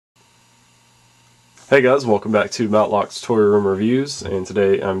Hey guys, welcome back to Matlock's Toy Room Reviews, and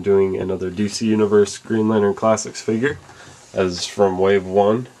today I'm doing another DC Universe Green Lantern Classics figure, as from Wave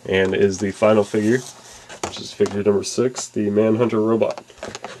 1, and is the final figure, which is figure number 6, the Manhunter Robot.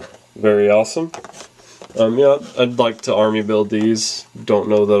 Very awesome. Yeah, I'd like to army build these. Don't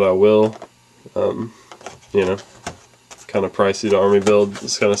know that I will. You know, kind of pricey to army build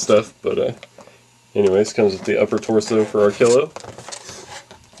this kind of stuff, but anyways, comes with the upper torso for our kilo.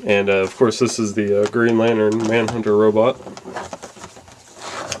 And of course this is the Green Lantern Manhunter Robot,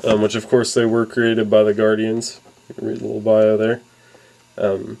 which of course they were created by the Guardians. Read a little bio there.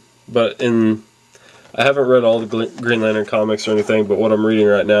 But I haven't read all the Green Lantern comics or anything, but what I'm reading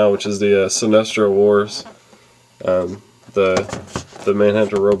right now, which is the Sinestro Wars, the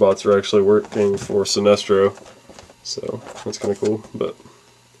Manhunter robots are actually working for Sinestro, so that's kind of cool. But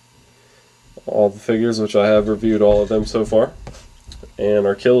all the figures, which I have reviewed all of them so far. And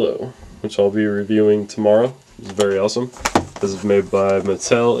our kilo, which I'll be reviewing tomorrow. It's very awesome. This is made by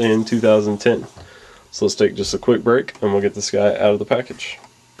Mattel in 2010. So let's take just a quick break and we'll get this guy out of the package.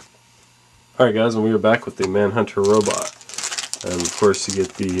 Alright guys, and we are back with the Manhunter Robot. And of course you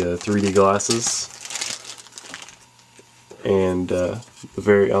get the 3D glasses and the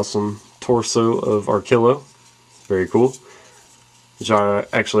very awesome torso of our kilo. Very cool. Which I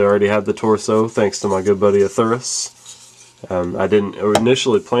actually already had the torso thanks to my good buddy Athurus. I didn't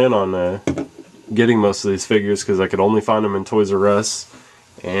initially plan on getting most of these figures because I could only find them in Toys R Us,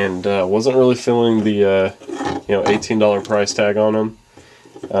 and wasn't really feeling the $18 price tag on them.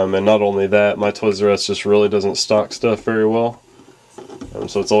 And not only that, my Toys R Us just really doesn't stock stuff very well,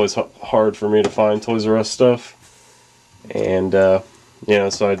 so it's always hard for me to find Toys R Us stuff. And so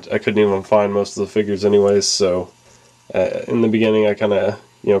I couldn't even find most of the figures anyways. So in the beginning, I kind of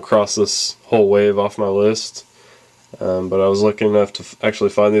crossed this whole wave off my list. But I was lucky enough to actually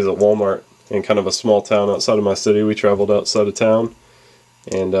find these at Walmart in kind of a small town outside of my city. We traveled outside of town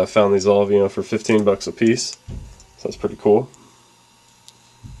and found these all, for 15 bucks a piece. So that's pretty cool.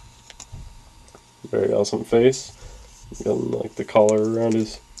 Very awesome face. Got like the collar around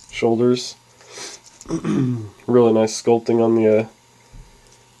his shoulders. Really nice sculpting on the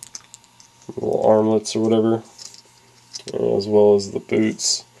little armlets or whatever, as well as the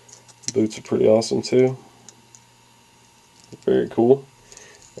boots. The boots are pretty awesome too. Very cool.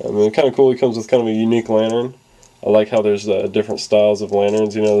 And kind of cool, it comes with kind of a unique lantern. I like how there's different styles of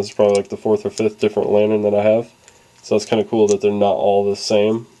lanterns. This is probably like the 4th or 5th different lantern that I have. So it's kind of cool that they're not all the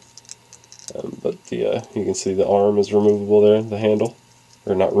same. But you can see the arm is removable there, the handle.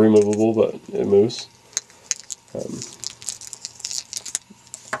 Or not removable, but it moves.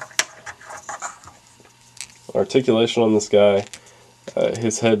 Articulation on this guy,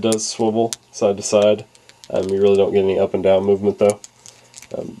 his head does swivel side to side. You really don't get any up and down movement though.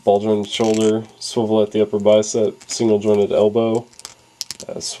 Ball jointed shoulder, swivel at the upper bicep, single jointed elbow,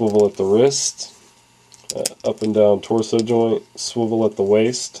 swivel at the wrist, up and down torso joint, swivel at the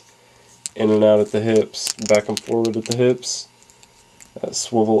waist, in and out at the hips, back and forward at the hips,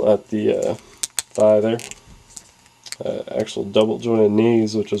 swivel at the thigh there, actual double jointed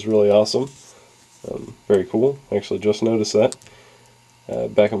knees, which is really awesome. Very cool, actually just noticed that.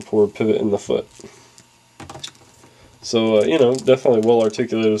 Back and forward pivot in the foot. So, definitely well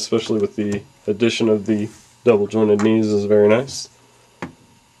articulated, especially with the addition of the double jointed knees is very nice.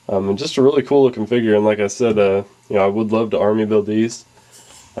 And just a really cool looking figure, and like I said, I would love to army build these.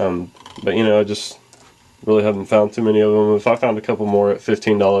 But I just really haven't found too many of them. If I found a couple more at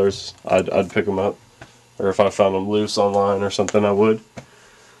 $15, I'd pick them up. Or if I found them loose online or something, I would.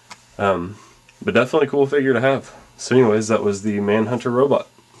 But definitely a cool figure to have. So anyways, that was the Manhunter Robot.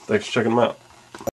 Thanks for checking them out.